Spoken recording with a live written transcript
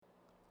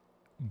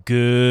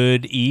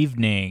Good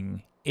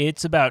evening.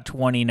 It's about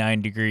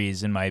 29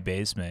 degrees in my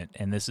basement,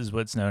 and this is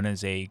what's known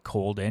as a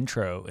cold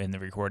intro in the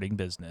recording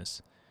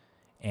business.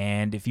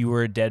 And if you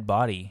were a dead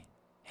body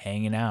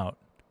hanging out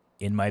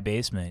in my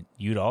basement,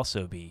 you'd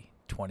also be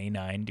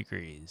 29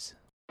 degrees.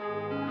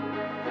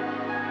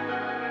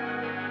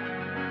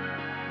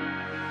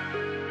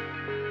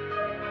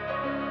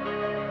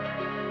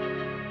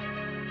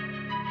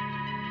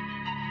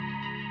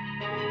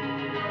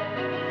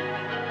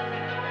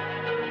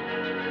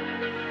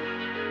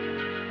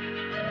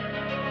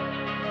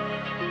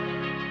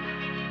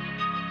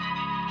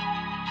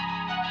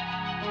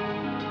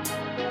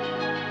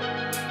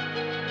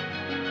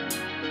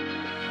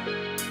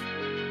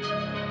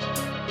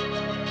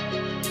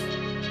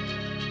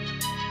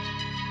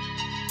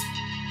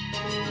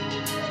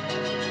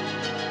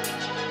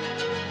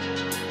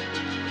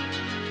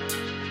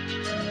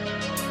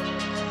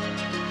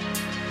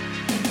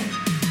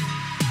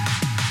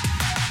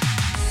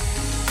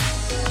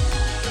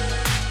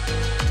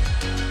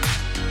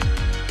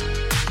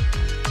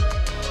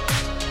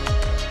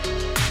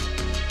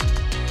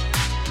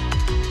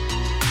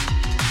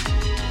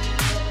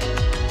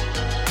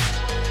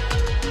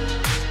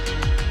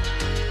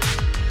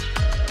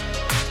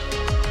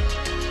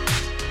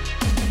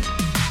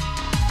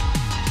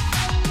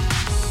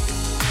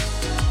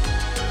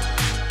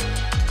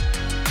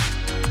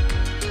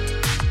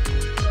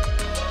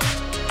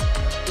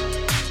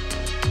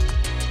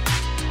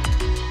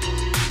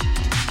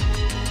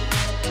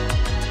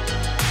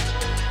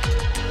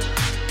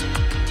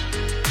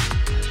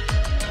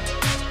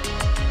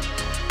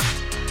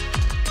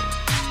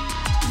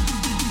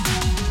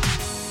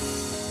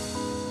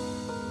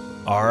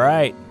 All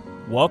right,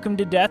 welcome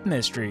to Death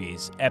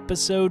Mysteries,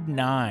 Episode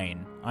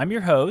 9. I'm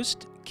your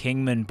host,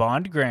 Kingman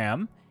Bond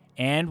Graham,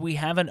 and we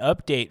have an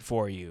update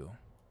for you.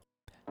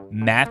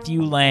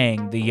 Matthew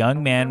Lang, the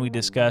young man we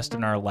discussed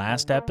in our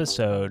last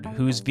episode,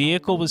 whose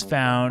vehicle was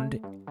found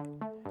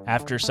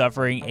after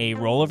suffering a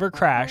rollover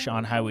crash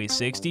on Highway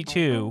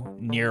 62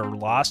 near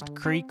Lost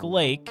Creek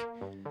Lake,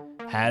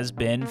 has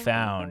been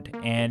found,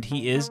 and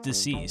he is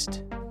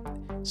deceased.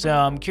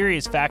 Some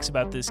curious facts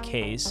about this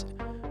case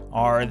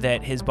are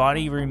that his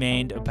body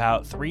remained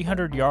about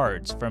 300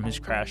 yards from his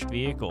crashed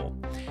vehicle.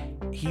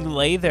 He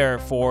lay there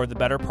for the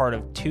better part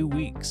of 2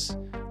 weeks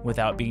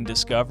without being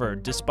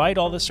discovered, despite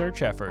all the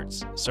search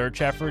efforts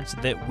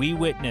that we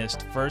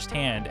witnessed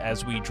firsthand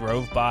as we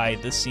drove by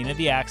the scene of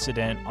the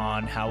accident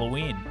on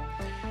Halloween.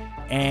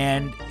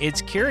 And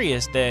it's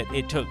curious that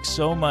it took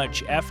so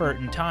much effort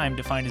and time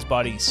to find his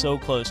body so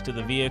close to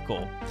the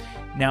vehicle.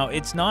 Now,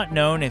 it's not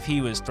known if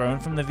he was thrown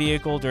from the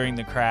vehicle during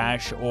the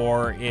crash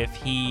or if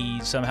he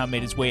somehow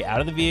made his way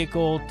out of the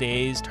vehicle,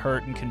 dazed,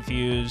 hurt, and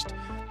confused,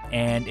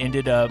 and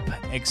ended up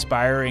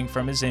expiring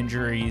from his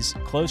injuries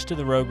close to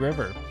the Rogue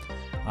River.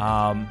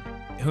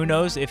 Who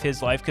knows if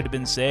his life could have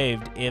been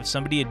saved if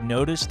somebody had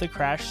noticed the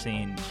crash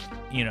scene,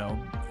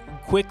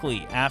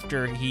 quickly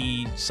after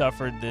he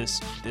suffered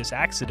this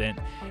accident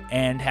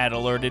and had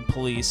alerted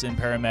police and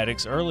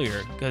paramedics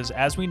earlier. Because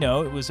as we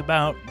know, it was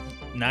about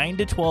 9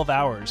 to 12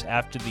 hours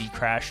after the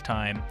crash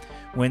time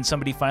when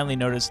somebody finally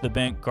noticed the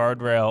bent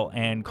guardrail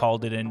and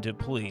called it into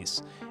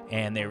police,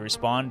 and they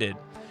responded.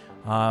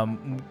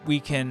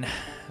 We can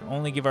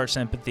only give our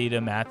sympathy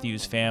to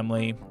Matthew's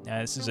family.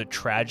 This is a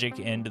tragic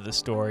end to the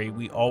story.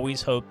 We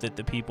always hope that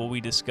the people we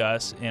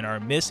discuss in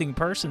our missing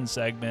person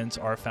segments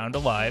are found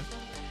alive.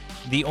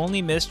 The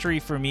only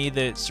mystery for me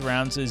that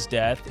surrounds his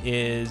death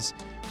is,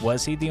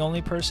 was he the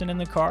only person in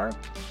the car?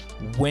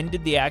 When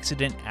did the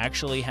accident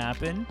actually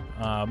happen?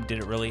 Did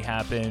it really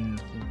happen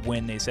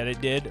when they said it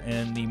did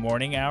in the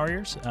morning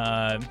hours?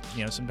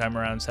 Sometime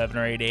around 7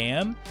 or 8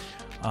 a.m.?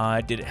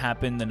 Did it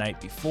happen the night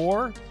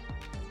before?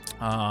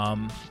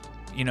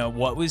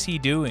 What was he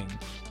doing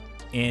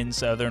in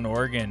Southern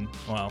Oregon?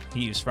 Well,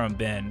 he was from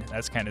Bend.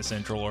 That's kind of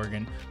Central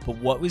Oregon. But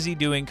what was he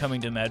doing coming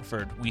to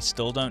Medford? We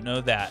still don't know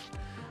that.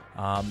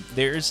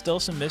 There is still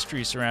some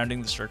mystery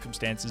surrounding the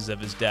circumstances of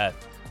his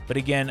death. But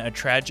again, a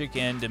tragic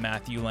end to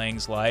Matthew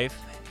Lang's life,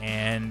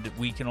 and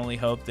we can only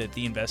hope that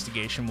the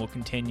investigation will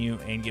continue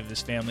and give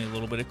his family a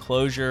little bit of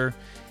closure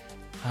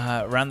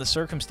around the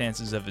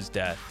circumstances of his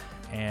death,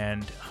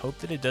 and hope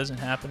that it doesn't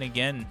happen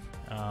again.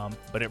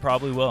 But it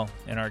probably will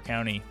in our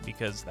county,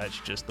 because that's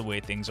just the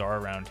way things are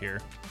around here.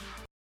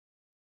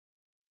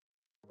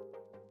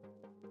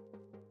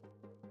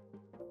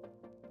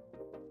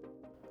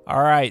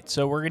 All right,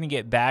 so we're going to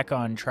get back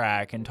on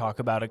track and talk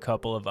about a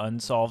couple of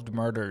unsolved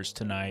murders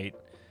tonight.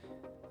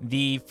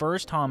 The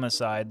first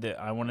homicide that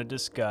I want to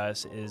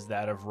discuss is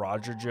that of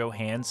Roger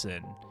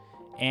Johansson,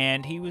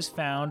 and he was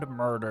found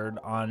murdered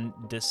on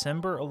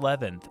December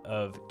 11th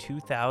of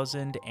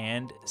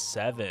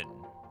 2007.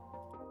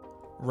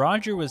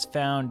 Roger was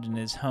found in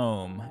his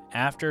home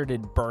after it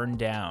had burned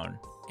down.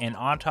 An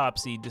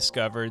autopsy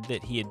discovered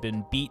that he had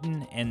been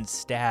beaten and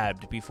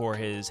stabbed before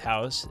his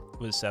house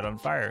was set on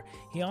fire.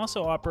 He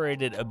also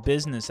operated a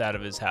business out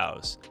of his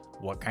house.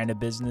 What kind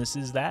of business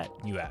is that,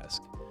 you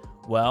ask?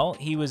 Well,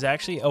 he was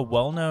actually a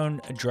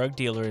well-known drug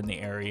dealer in the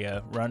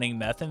area, running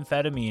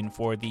methamphetamine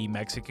for the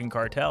Mexican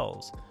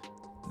cartels.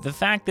 The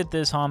fact that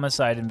this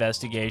homicide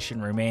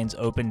investigation remains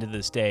open to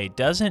this day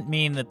doesn't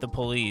mean that the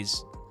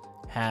police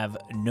have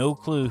no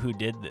clue who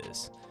did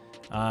this.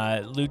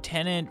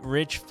 Lieutenant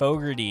Rich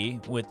Fogarty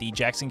with the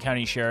Jackson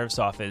County Sheriff's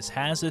Office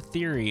has a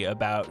theory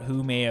about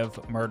who may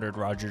have murdered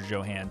Roger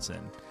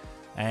Johansson.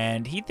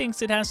 And he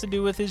thinks it has to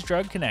do with his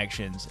drug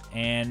connections,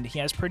 and he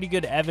has pretty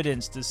good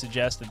evidence to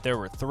suggest that there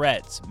were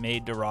threats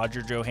made to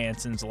Roger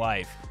Johansson's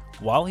life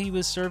while he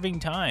was serving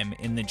time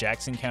in the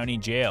Jackson County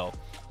Jail.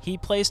 He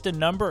placed a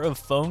number of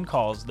phone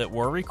calls that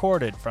were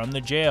recorded from the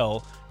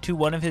jail to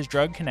one of his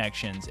drug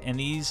connections, and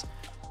these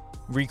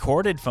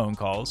recorded phone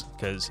calls,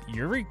 because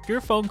your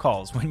phone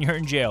calls when you're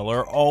in jail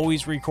are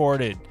always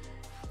recorded.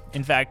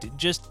 In fact,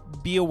 just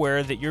be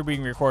aware that you're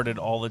being recorded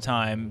all the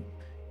time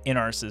in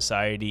our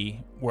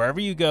society. Wherever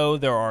you go,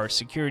 there are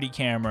security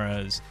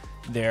cameras,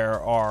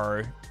 there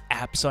are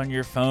apps on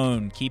your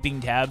phone keeping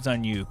tabs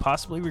on you,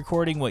 possibly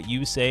recording what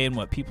you say and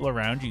what people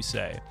around you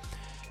say.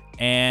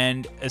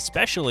 And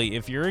especially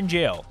if you're in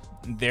jail,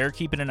 they're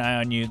keeping an eye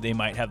on you. They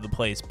might have the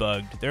place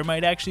bugged. There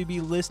might actually be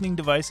listening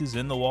devices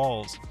in the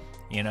walls,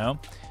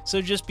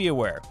 so just be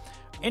aware.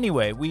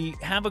 Anyway, we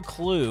have a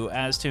clue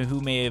as to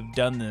who may have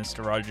done this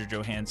to Roger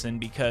Johansson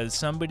because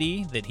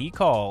somebody that he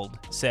called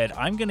said,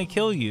 "I'm going to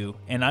kill you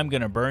and I'm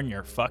going to burn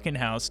your fucking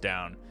house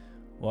down."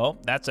 Well,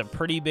 that's a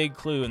pretty big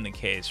clue in the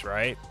case,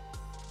 right?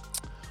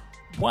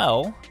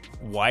 Well,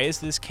 why is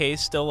this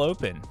case still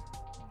open?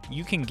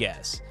 You can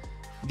guess.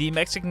 The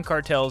Mexican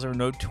cartels are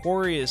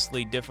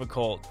notoriously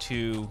difficult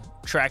to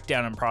track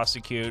down and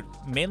prosecute,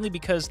 mainly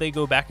because they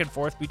go back and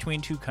forth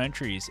between two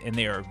countries and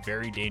they are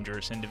very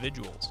dangerous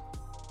individuals.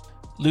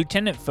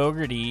 Lieutenant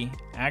Fogarty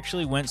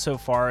actually went so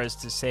far as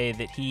to say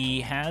that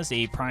he has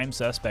a prime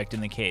suspect in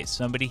the case,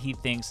 somebody he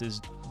thinks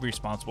is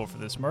responsible for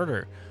this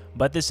murder.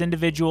 But this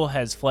individual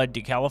has fled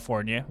to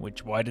California,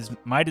 which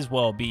might as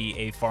well be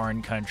a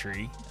foreign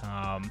country.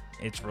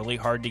 It's really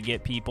hard to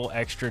get people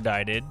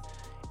extradited,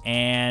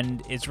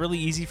 and it's really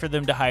easy for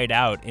them to hide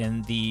out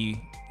in the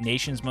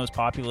nation's most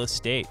populous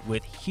state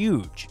with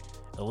huge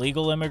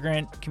illegal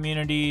immigrant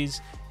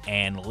communities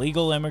and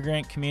legal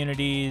immigrant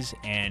communities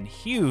and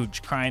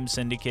huge crime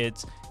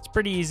syndicates. It's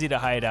pretty easy to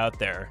hide out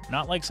there.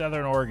 Not like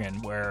Southern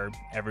Oregon, where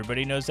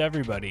everybody knows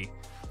everybody,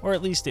 or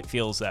at least it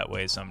feels that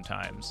way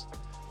sometimes.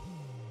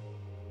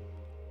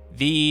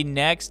 The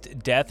next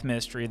death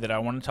mystery that I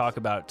want to talk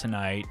about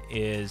tonight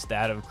is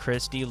that of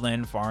Christy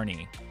Lynn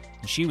Farney.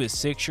 She was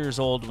 6 years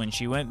old when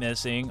she went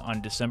missing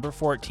on December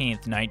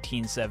 14th,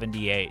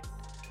 1978.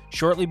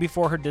 Shortly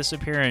before her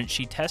disappearance,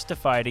 she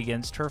testified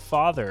against her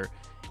father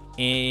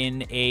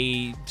in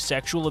a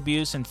sexual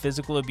abuse and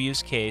physical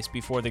abuse case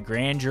before the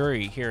grand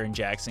jury here in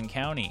Jackson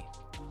County.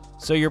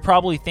 So you're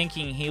probably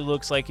thinking he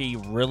looks like a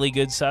really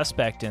good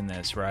suspect in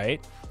this, right?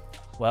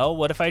 Well,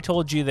 what if I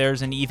told you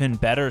there's an even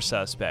better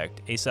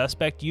suspect, a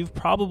suspect you've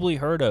probably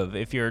heard of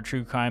if you're a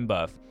true crime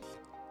buff?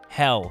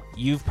 Hell,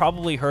 you've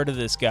probably heard of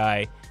this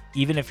guy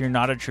even if you're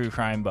not a true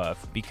crime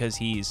buff, because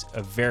he's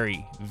a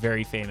very,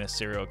 very famous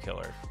serial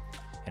killer.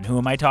 And who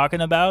am I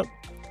talking about?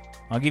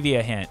 I'll give you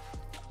a hint.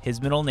 His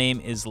middle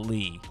name is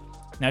Lee.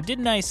 Now,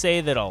 didn't I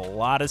say that a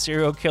lot of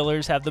serial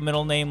killers have the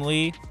middle name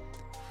Lee?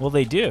 Well,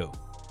 they do.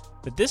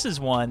 But this is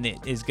one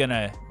that is going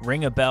to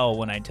ring a bell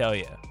when I tell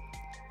you.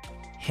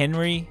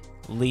 Henry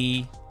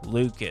Lee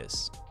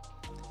Lucas.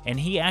 And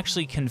he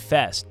actually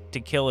confessed to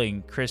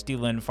killing Christy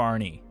Lynn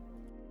Farney.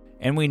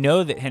 And we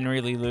know that Henry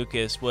Lee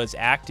Lucas was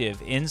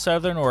active in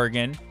Southern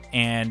Oregon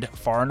and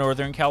far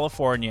northern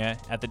California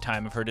at the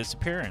time of her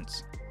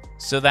disappearance.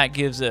 So that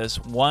gives us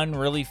one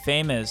really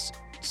famous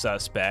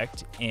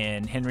suspect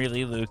in Henry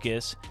Lee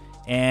Lucas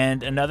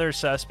and another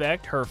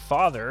suspect, her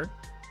father,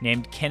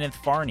 named Kenneth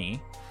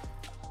Farney.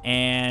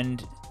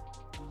 And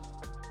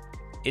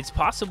it's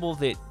possible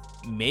that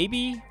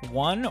maybe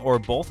one or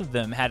both of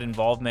them had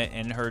involvement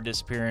in her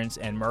disappearance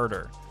and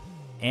murder.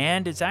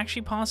 And it's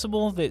actually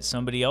possible that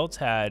somebody else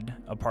had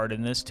a part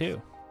in this too.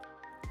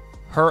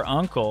 Her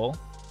uncle,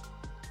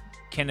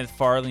 Kenneth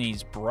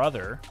Farney's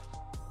brother,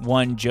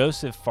 one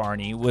Joseph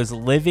Farney, was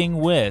living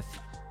with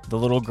the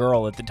little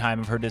girl at the time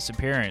of her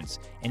disappearance,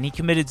 and he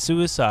committed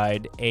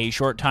suicide a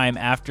short time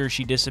after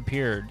she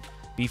disappeared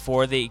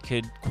before they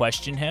could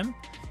question him.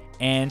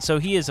 And so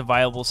he is a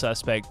viable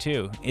suspect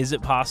too. Is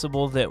it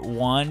possible that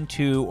 1,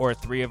 2, or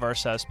 3 of our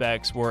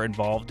suspects were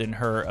involved in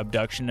her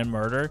abduction and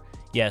murder?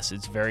 Yes,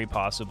 it's very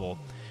possible.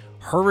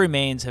 Her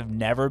remains have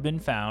never been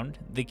found.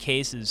 The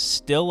case is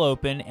still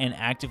open and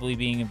actively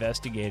being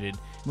investigated.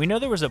 We know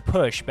there was a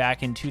push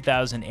back in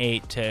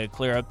 2008 to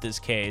clear up this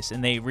case,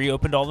 and they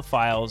reopened all the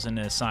files and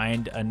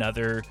assigned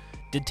another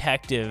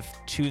detective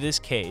to this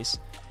case.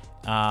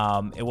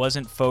 It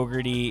wasn't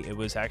Fogarty. It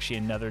was actually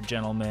another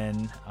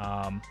gentleman.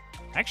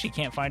 Actually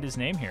can't find his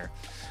name here.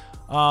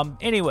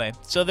 Anyway,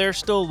 so they're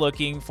still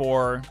looking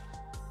for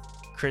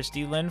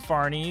Christy Lynn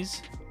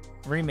Farney's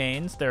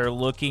remains. They're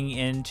looking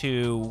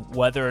into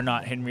whether or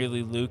not Henry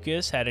Lee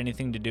Lucas had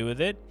anything to do with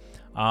it.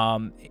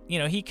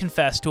 He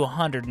confessed to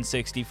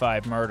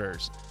 165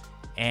 murders.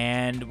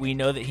 And we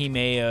know that he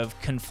may have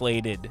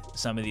conflated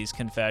some of these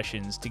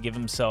confessions to give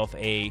himself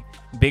a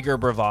bigger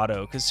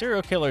bravado, because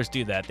serial killers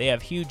do that. They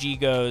have huge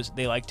egos.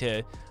 They like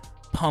to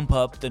pump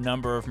up the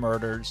number of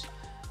murders.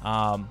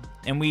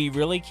 And we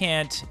really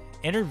can't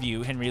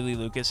interview Henry Lee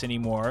Lucas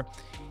anymore.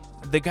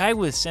 The guy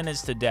was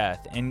sentenced to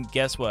death. And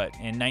guess what?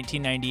 In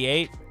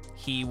 1998,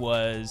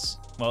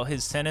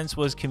 his sentence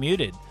was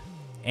commuted.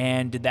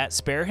 And did that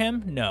spare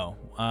him? No.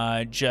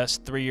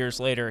 Just 3 years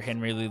later,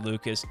 Henry Lee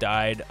Lucas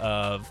died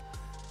of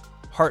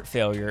heart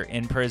failure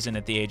in prison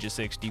at the age of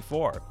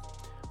 64.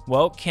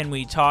 Well, can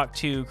we talk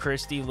to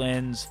Christy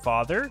Lynn's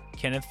father,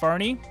 Kenneth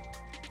Varney?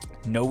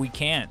 No, we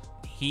can't.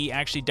 He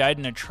actually died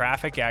in a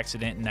traffic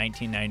accident in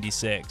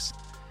 1996.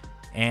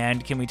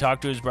 And can we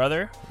talk to his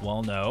brother?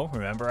 Well, no.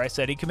 Remember, I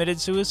said he committed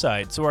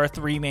suicide, so our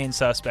 3 main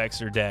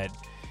suspects are dead.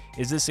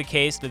 Is this a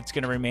case that's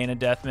going to remain a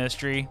death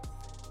mystery?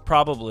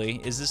 Probably.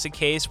 Is this a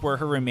case where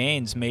her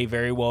remains may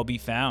very well be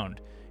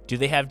found? Do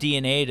they have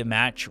DNA to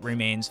match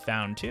remains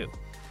found too?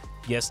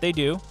 Yes, they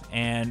do.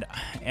 And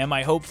am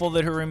I hopeful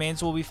that her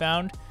remains will be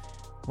found?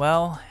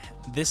 Well,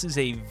 this is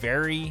a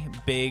very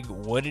big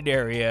wooded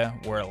area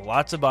where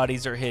lots of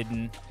bodies are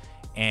hidden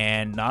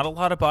and not a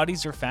lot of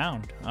bodies are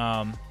found.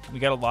 We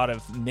got a lot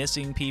of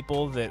missing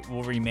people that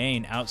will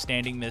remain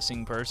outstanding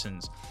missing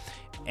persons.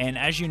 And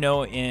as you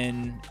know,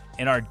 in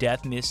our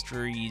Death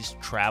Mysteries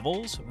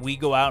travels, we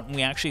go out and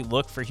we actually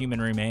look for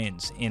human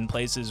remains in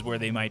places where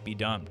they might be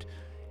dumped.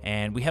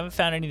 And we haven't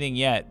found anything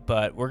yet,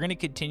 but we're going to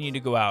continue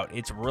to go out.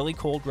 It's really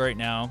cold right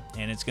now,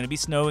 and it's going to be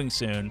snowing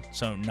soon,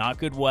 so not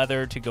good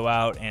weather to go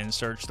out and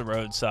search the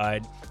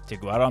roadside, to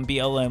go out on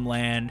BLM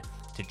land,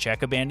 to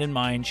check abandoned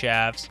mine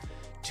shafts,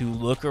 to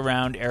look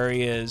around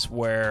areas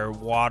where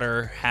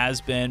water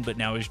has been but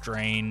now is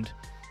drained.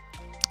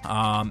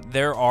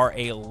 There are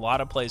a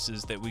lot of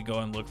places that we go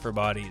and look for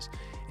bodies.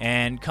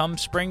 And come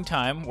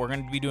springtime, we're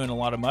going to be doing a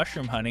lot of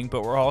mushroom hunting,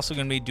 but we're also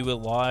going to be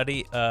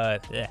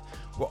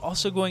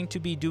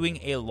doing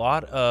a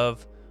lot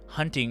of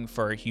hunting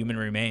for human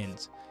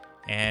remains.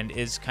 And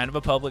it's kind of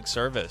a public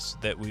service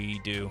that we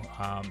do.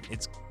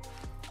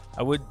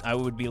 I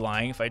would be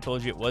lying if I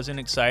told you it wasn't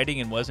exciting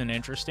and wasn't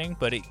interesting,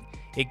 but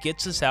it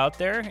gets us out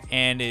there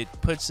and it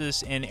puts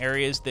us in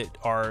areas that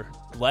are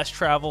less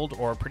traveled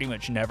or pretty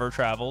much never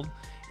traveled.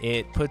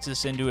 It puts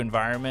us into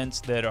environments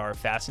that are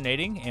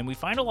fascinating, and we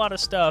find a lot of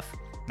stuff,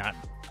 not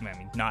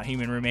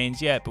human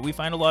remains yet, but we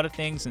find a lot of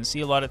things and see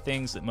a lot of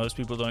things that most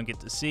people don't get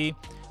to see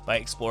by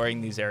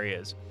exploring these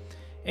areas.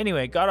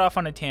 Anyway, got off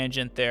on a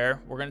tangent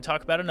there. We're going to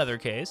talk about another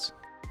case.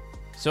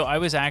 So I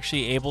was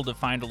actually able to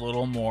find a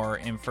little more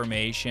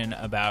information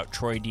about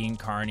Troy Dean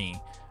Carney.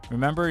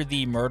 Remember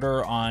the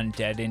murder on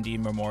Dead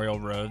Indian Memorial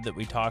Road that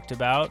we talked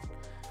about?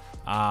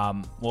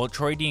 Well,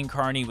 Troy Dean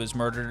Carney was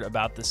murdered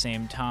about the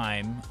same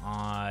time,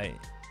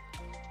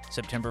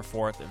 September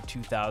 4th of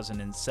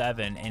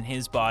 2007, and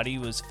his body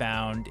was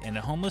found in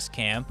a homeless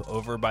camp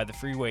over by the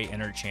freeway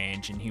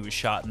interchange, and he was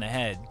shot in the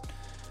head.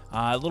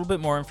 A little bit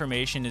more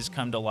information has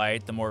come to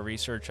light the more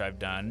research I've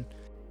done.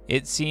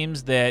 It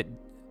seems that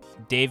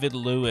David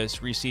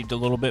Lewis received a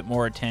little bit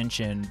more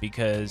attention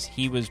because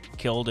he was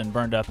killed and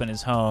burned up in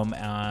his home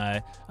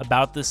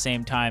about the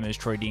same time as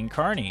Troy Dean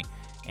Carney.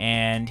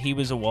 And he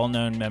was a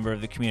well-known member of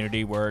the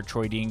community where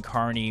Troy Dean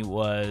Carney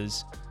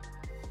was,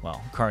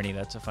 Carney,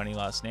 that's a funny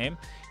last name.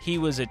 He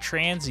was a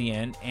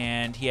transient,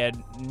 and he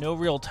had no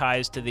real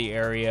ties to the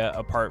area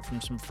apart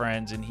from some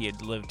friends, and he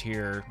had lived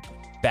here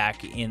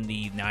back in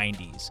the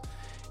 90s.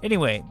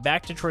 Anyway,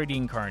 back to Troy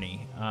Dean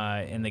Carney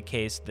in the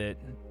case that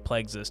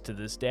plagues us to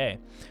this day.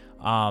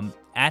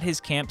 At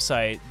his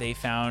campsite, they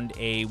found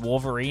a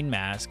Wolverine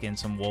mask and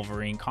some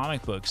Wolverine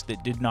comic books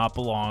that did not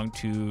belong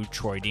to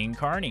Troy Dean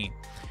Carney.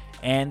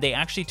 And they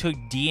actually took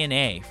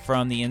DNA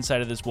from the inside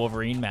of this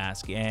Wolverine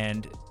mask,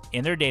 and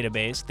in their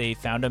database, they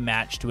found a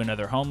match to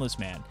another homeless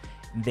man.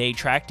 They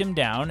tracked him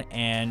down,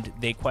 and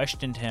they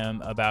questioned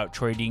him about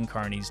Troy Dean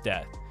Carney's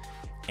death.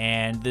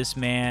 And this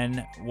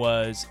man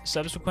was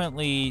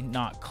subsequently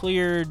not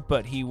cleared,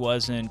 but he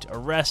wasn't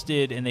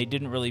arrested, and they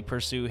didn't really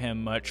pursue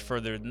him much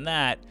further than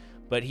that,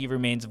 but he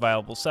remains a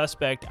viable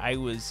suspect. I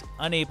was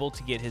unable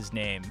to get his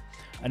name.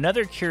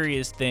 Another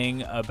curious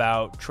thing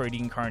about Troy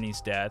Dean Carney's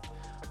death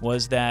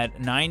was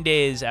that 9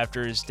 days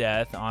after his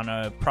death, on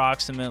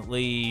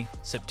approximately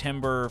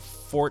September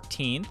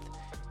 14th,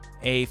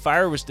 a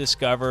fire was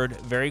discovered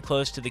very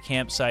close to the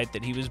campsite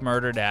that he was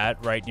murdered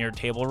at, right near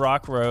Table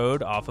Rock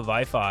Road off of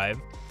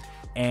I-5.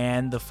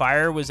 And the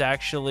fire was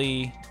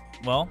actually,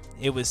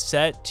 it was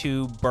set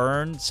to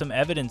burn some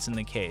evidence in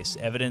the case,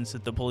 evidence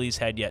that the police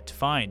had yet to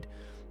find.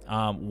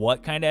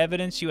 What kind of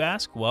evidence, you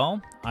ask? Well,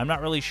 I'm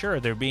not really sure.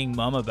 They're being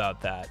mum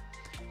about that.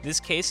 This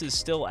case is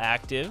still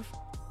active.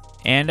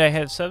 And I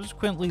have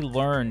subsequently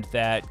learned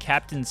that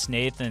Captain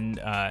Snaith and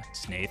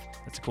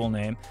that's a cool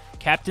name,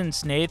 Captain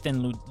Snaith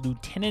and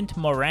Lieutenant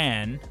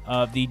Moran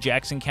of the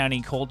Jackson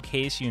County Cold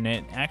Case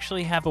Unit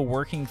actually have a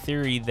working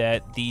theory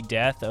that the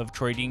death of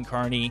Troy Dean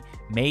Carney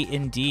may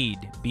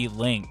indeed be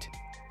linked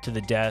to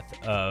the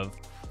death of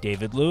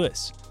David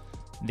Lewis.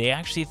 They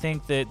actually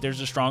think that there's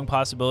a strong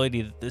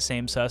possibility that the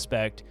same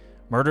suspect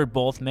murdered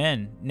both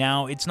men.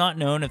 Now, it's not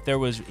known if there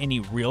was any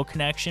real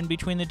connection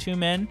between the two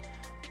men,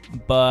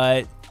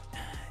 but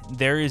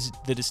there is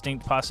the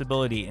distinct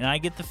possibility. And I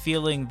get the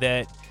feeling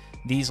that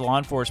these law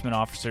enforcement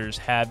officers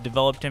have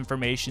developed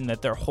information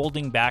that they're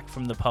holding back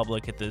from the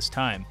public at this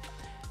time.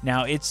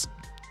 Now, it's,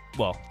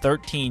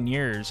 13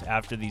 years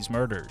after these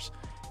murders,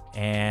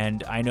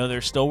 and I know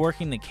they're still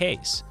working the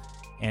case.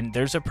 And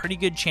there's a pretty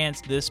good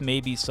chance this may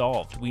be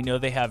solved. We know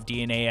they have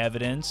DNA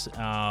evidence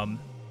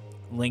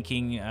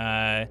linking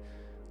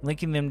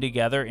them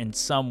together in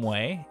some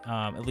way.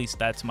 At least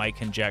that's my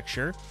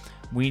conjecture.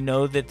 We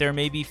know that there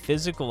may be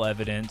physical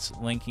evidence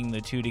linking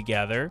the two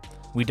together.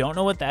 We don't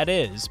know what that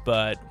is,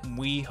 but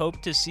we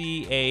hope to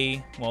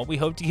see we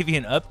hope to give you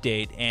an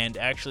update and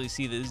actually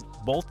see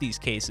both these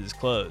cases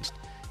closed,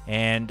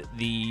 and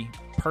the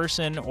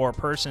person or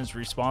persons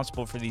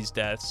responsible for these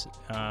deaths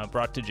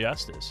brought to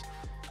justice.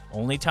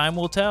 Only time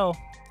will tell.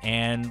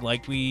 And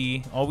like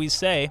we always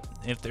say,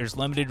 if there's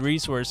limited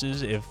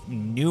resources, if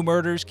new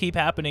murders keep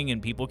happening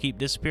and people keep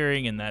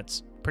disappearing, and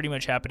that's pretty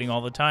much happening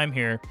all the time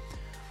here,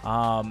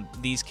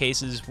 these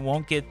cases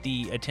won't get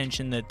the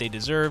attention that they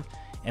deserve,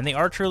 and they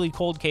are truly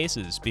cold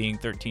cases, being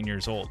 13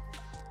 years old.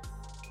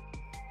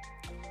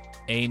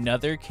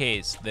 Another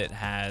case that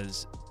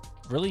has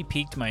really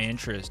piqued my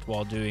interest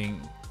while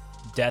doing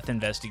death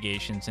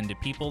investigations into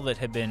people that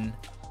have been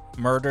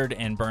murdered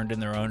and burned in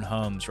their own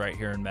homes right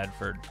here in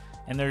Medford.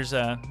 And there's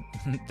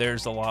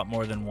a lot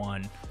more than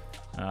one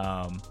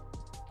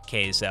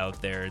case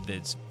out there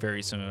that's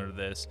very similar to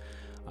this.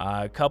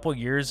 A couple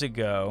years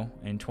ago,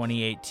 in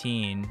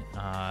 2018,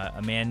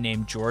 a man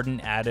named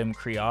Jordan Adam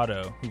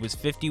Criado, who was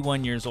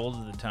 51 years old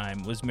at the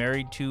time, was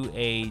married to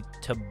a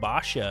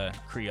Tabasha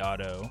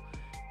Criado,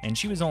 and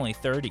she was only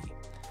 30.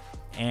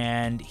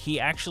 And he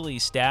actually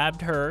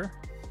stabbed her,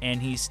 and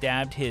he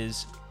stabbed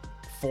his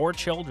 4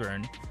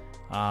 children,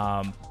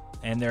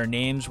 and their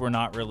names were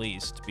not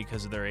released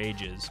because of their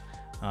ages.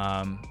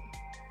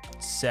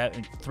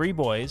 3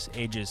 boys,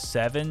 ages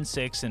 7,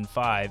 6, and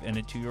 5, and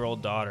a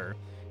 2-year-old daughter.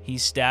 He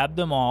stabbed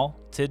them all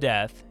to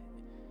death,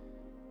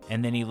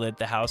 and then he lit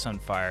the house on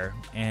fire.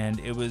 And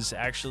it was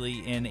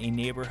actually in a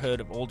neighborhood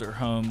of older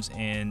homes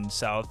in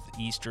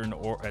southeastern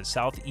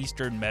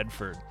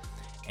Medford.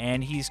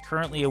 And he's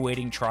currently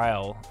awaiting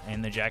trial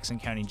in the Jackson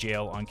County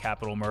Jail on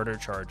capital murder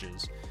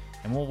charges.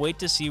 And we'll wait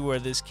to see where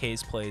this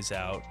case plays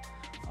out.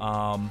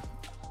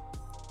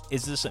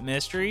 Is this a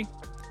mystery?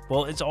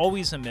 Well, it's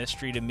always a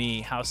mystery to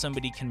me how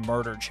somebody can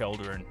murder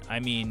children.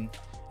 I mean,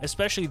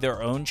 especially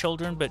their own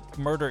children, but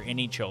murder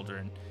any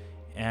children.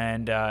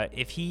 And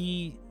if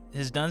he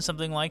has done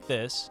something like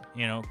this,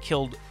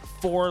 killed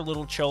 4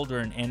 little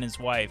children and his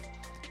wife,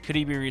 could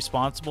he be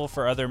responsible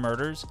for other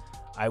murders?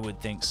 I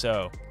would think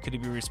so. Could he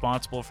be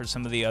responsible for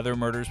some of the other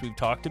murders we've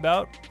talked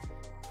about?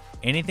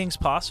 Anything's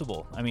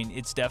possible. I mean,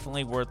 it's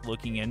definitely worth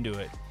looking into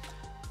it.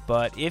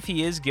 But if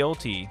he is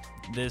guilty,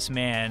 this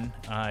man,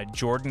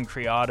 Jordan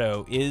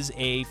Criado, is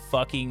a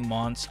fucking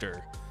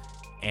monster.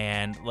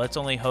 And let's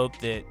only hope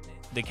that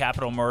the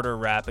capital murder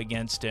rap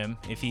against him,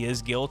 if he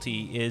is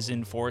guilty, is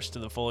enforced to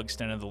the full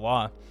extent of the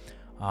law.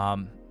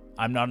 I'm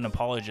not an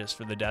apologist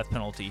for the death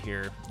penalty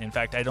here. In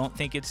fact, I don't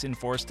think it's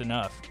enforced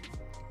enough.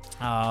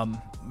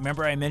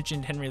 Remember I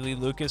mentioned Henry Lee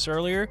Lucas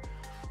earlier?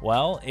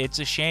 Well, it's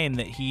a shame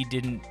that he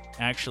didn't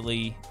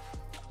actually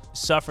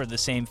suffer the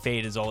same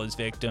fate as all his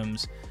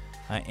victims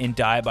and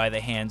die by the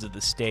hands of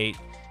the state.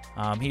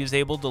 He was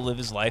able to live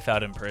his life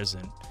out in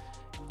prison.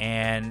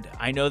 And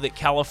I know that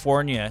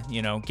California,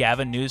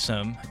 Gavin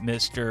Newsom,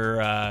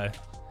 Mr.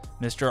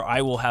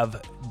 I will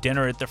have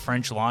dinner at the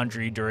French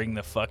Laundry during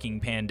the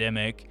fucking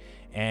pandemic,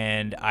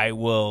 and I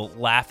will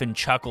laugh and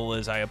chuckle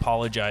as I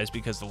apologize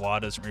because the law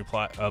doesn't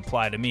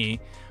apply to me.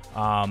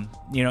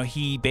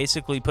 He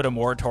basically put a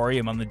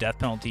moratorium on the death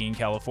penalty in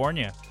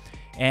California.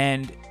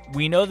 And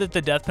we know that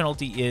the death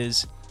penalty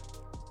is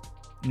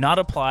not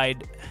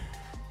applied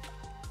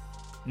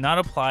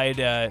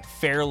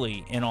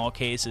fairly in all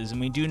cases, and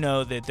we do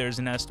know that there's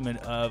an estimate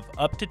of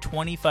up to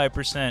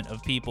 25%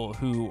 of people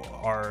who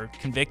are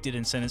convicted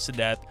and sentenced to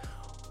death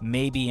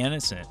may be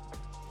innocent,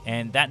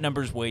 and that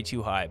number's way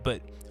too high.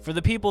 But for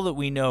the people that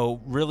we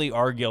know really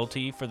are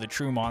guilty, for the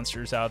true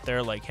monsters out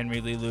there like Henry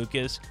Lee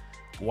Lucas,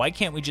 why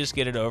can't we just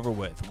get it over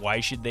with? Why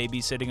should they be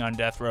sitting on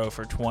death row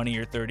for 20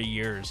 or 30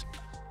 years?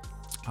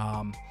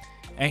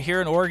 And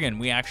here in Oregon,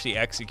 we actually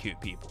execute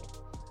people.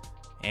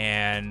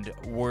 And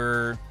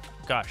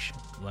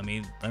let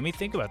me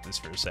think about this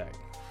for a sec.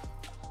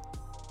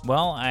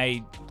 Well,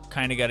 I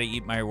kind of got to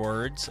eat my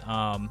words.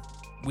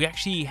 We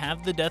actually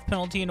have the death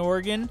penalty in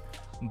Oregon,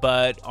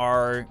 but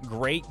our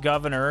great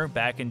governor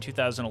back in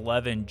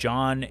 2011,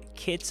 John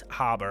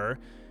Kitzhaber,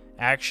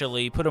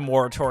 actually put a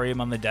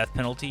moratorium on the death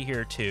penalty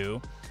here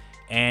too.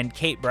 And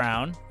Kate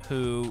Brown,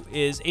 who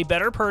is a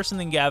better person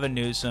than Gavin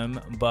Newsom,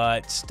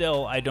 but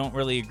still I don't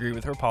really agree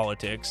with her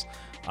politics.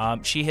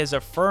 She has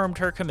affirmed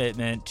her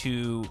commitment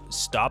to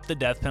stop the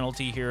death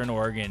penalty here in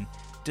Oregon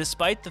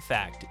despite the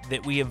fact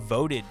that we have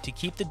voted to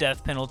keep the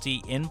death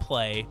penalty in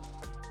play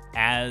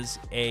as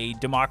a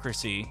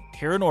democracy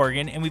here in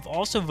Oregon, and we've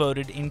also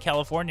voted in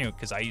California,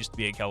 because I used to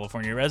be a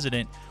California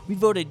resident, we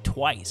voted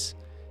twice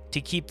to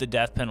keep the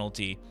death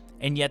penalty,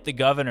 and yet the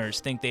governors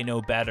think they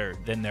know better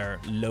than their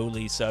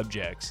lowly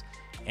subjects.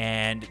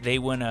 And they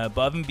went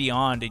above and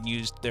beyond and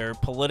used their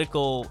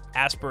political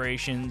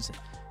aspirations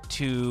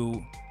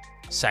to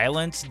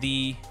silence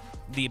the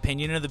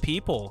opinion of the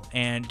people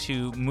and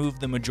to move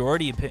the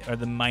majority or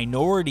the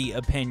minority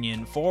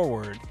opinion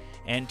forward,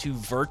 and to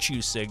virtue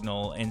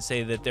signal and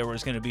say that there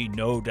was going to be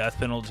no death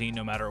penalty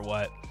no matter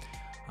what.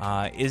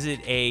 Is it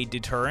a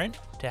deterrent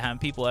to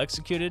have people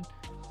executed?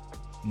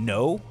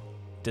 No.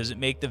 Does it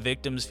make the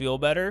victims feel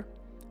better?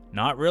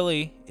 Not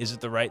really. Is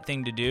it the right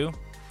thing to do?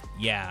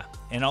 Yeah.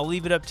 And I'll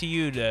leave it up to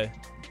you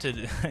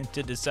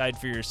to decide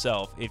for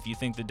yourself if you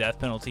think the death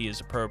penalty is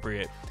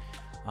appropriate,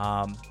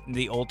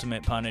 the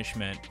ultimate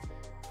punishment.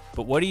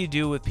 But what do you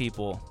do with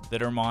people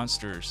that are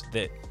monsters,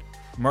 that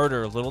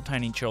murder little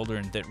tiny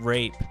children, that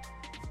rape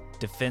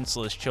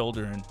defenseless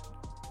children,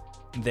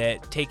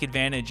 that take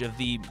advantage of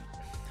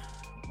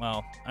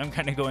I'm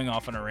kind of going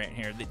off on a rant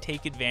here, that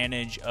take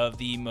advantage of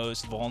the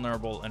most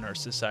vulnerable in our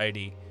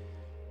society?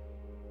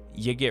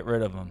 You get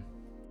rid of them.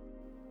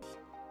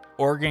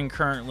 Oregon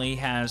currently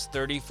has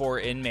 34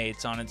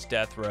 inmates on its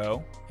death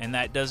row, and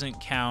that doesn't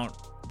count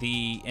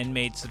the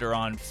inmates that are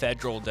on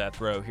federal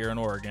death row here in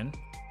Oregon.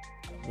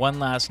 One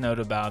last note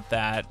about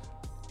that,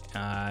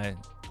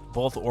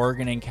 both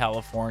Oregon and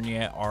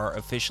California are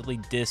officially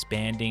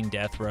disbanding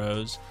death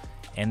rows,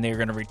 and they're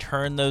going to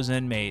return those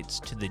inmates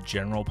to the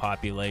general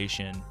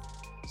population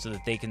so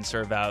that they can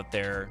serve out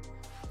their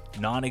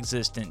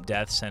non-existent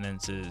death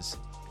sentences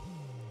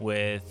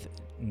with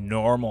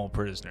normal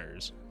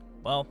prisoners.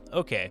 Well,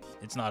 okay,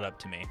 it's not up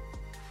to me.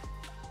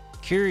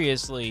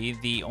 Curiously,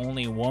 the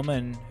only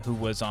woman who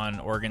was on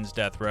Oregon's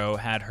death row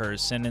had her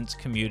sentence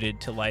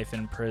commuted to life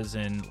in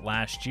prison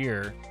last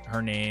year.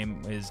 Her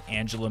name is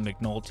Angela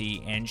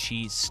McNulty, and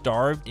she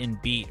starved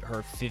and beat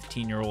her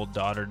 15-year-old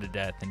daughter to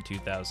death in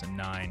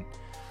 2009.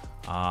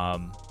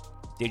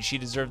 Did she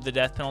deserve the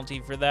death penalty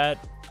for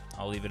that?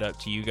 I'll leave it up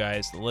to you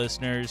guys, the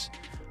listeners.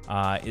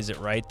 Is it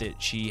right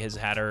that she has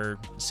had her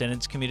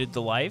sentence commuted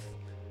to life?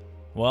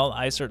 Well,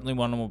 I certainly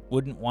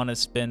wouldn't want to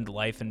spend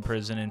life in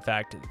prison. In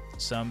fact,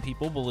 some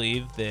people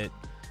believe that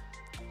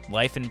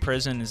life in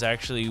prison is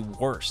actually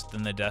worse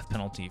than the death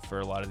penalty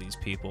for a lot of these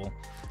people.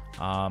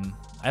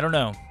 I don't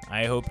know.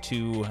 I hope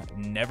to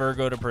never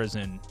go to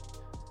prison,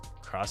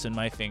 crossing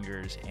my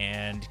fingers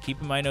and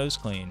keeping my nose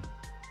clean.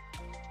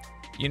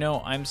 You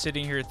know, I'm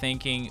sitting here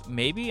thinking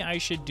maybe I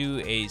should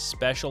do a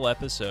special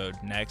episode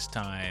next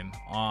time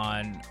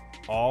on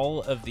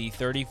all of the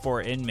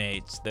 34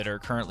 inmates that are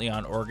currently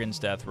on Oregon's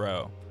death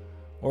row,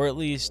 or at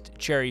least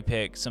cherry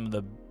pick some of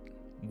the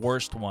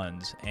worst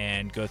ones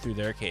and go through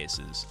their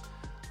cases.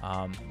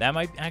 That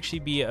might actually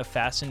be a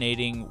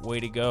fascinating way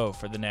to go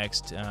for the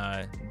next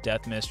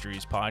Death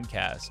Mysteries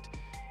podcast.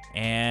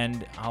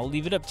 And I'll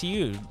leave it up to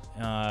you.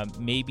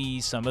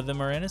 Maybe some of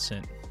them are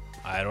innocent.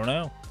 I don't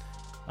know.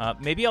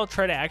 Maybe I'll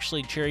try to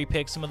actually cherry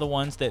pick some of the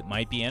ones that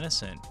might be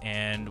innocent,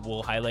 and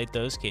we'll highlight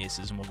those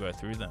cases and we'll go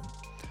through them.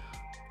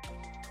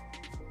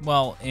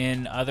 Well,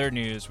 in other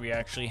news, we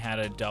actually had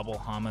a double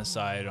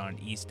homicide on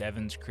East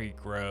Evans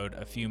Creek Road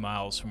a few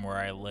miles from where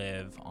I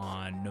live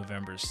on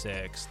November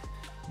 6th.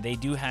 They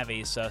do have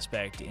a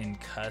suspect in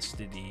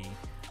custody.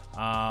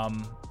 A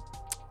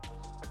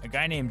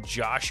guy named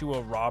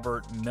Joshua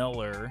Robert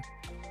Miller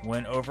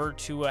went over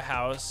to a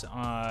house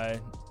on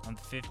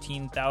the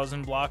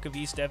 15,000 block of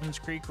East Evans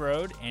Creek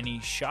Road, and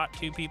he shot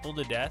two people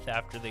to death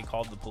after they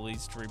called the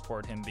police to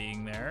report him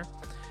being there.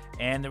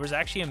 And there was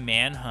actually a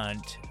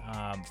manhunt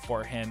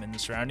for him in the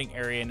surrounding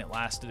area, and it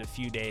lasted a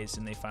few days,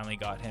 and they finally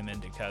got him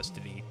into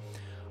custody.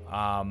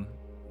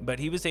 But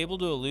he was able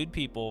to elude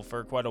people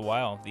for quite a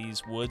while.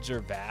 These woods are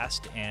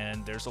vast,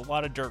 and there's a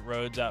lot of dirt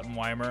roads out in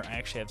Weimar. I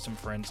actually have some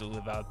friends who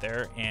live out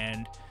there,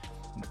 and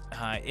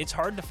it's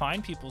hard to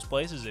find people's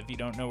places if you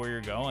don't know where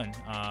you're going.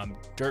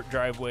 Dirt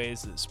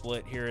driveways that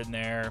split here and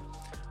there,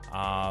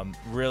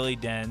 really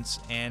dense,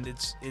 and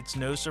it's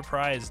no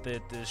surprise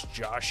that this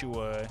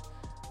Joshua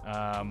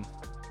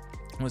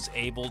was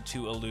able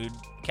to elude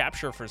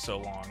capture for so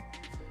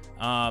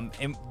long.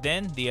 And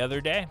then the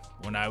other day,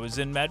 when I was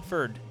in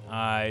Medford,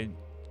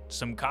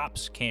 some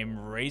cops came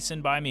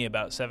racing by me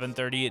about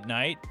 7:30 at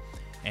night,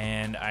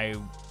 and I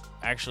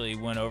actually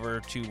went over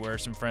to where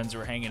some friends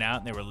were hanging out,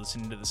 and they were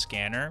listening to the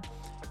scanner,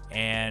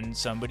 and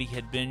somebody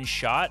had been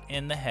shot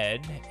in the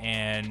head,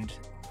 and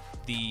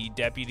the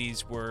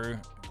deputies were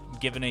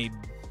given a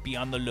be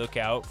on the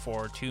lookout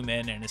for two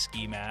men in a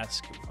ski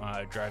mask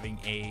driving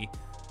a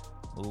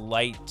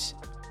light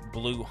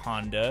blue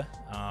Honda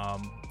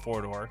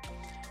four-door.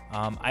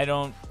 I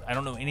don't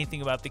know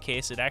anything about the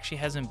case. It actually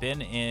hasn't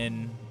been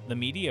in the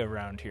media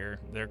around here.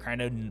 They're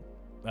kind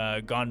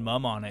of gone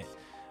mum on it.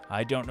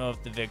 I don't know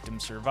if the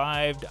victim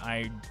survived.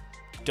 I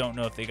don't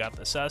know if they got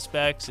the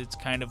suspects. It's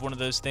kind of one of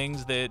those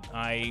things that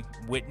I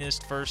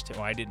witnessed first.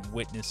 Well, I didn't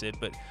witness it,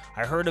 but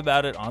I heard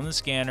about it on the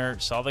scanner,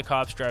 saw the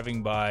cops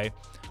driving by,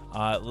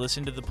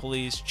 listened to the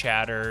police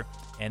chatter,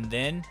 and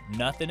then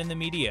nothing in the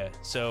media.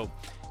 So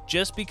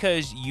just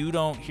because you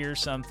don't hear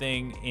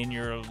something in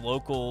your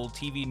local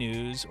TV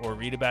news or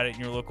read about it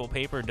in your local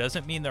paper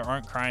doesn't mean there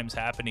aren't crimes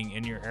happening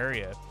in your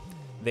area.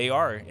 They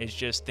are. It's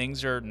just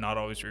things are not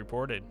always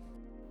reported.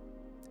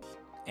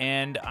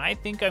 And I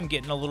think I'm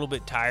getting a little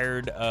bit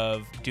tired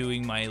of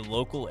doing my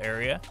local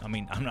area. I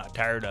mean, I'm not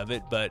tired of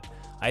it, but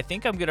I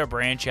think I'm going to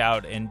branch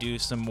out and do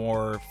some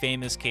more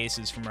famous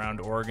cases from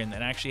around Oregon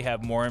that actually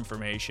have more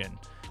information.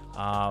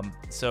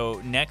 So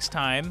next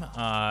time,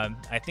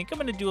 I think I'm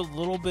going to do a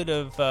little bit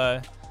of,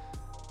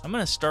 I'm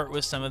going to start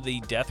with some of the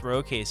death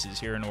row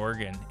cases here in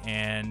Oregon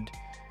and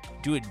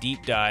do a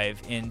deep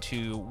dive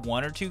into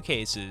one or two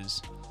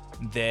cases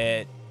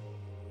that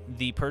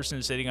the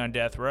person sitting on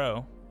death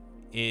row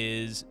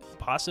is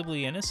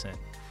possibly innocent,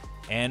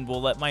 and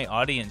we'll let my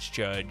audience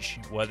judge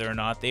whether or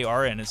not they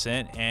are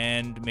innocent,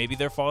 and maybe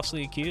they're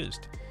falsely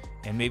accused,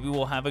 and maybe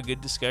we'll have a good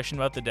discussion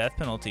about the death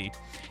penalty.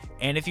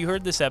 And if you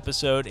heard this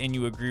episode and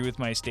you agree with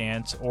my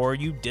stance or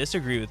you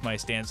disagree with my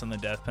stance on the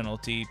death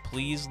penalty,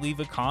 please leave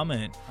a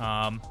comment.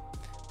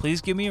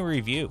 Please give me a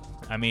review.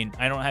 I mean,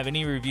 I don't have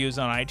any reviews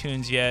on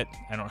iTunes yet.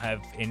 I don't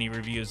have any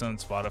reviews on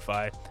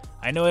Spotify.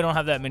 I know I don't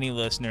have that many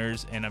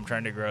listeners, and I'm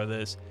trying to grow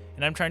this,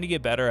 and I'm trying to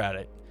get better at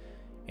it.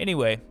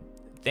 Anyway,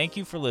 thank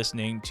you for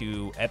listening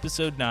to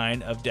episode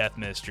 9 of Death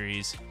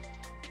Mysteries.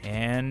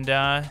 And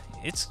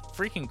it's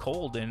freaking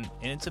cold, and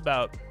it's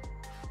about,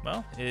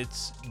 well,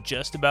 it's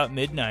just about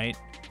midnight.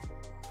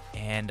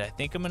 And I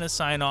think I'm going to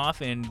sign off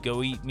and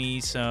go eat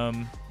me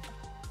some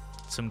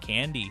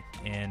candy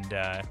and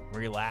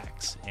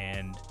relax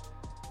and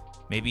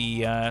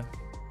maybe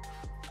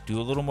do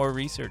a little more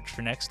research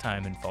for next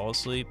time and fall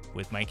asleep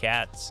with my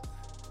cats.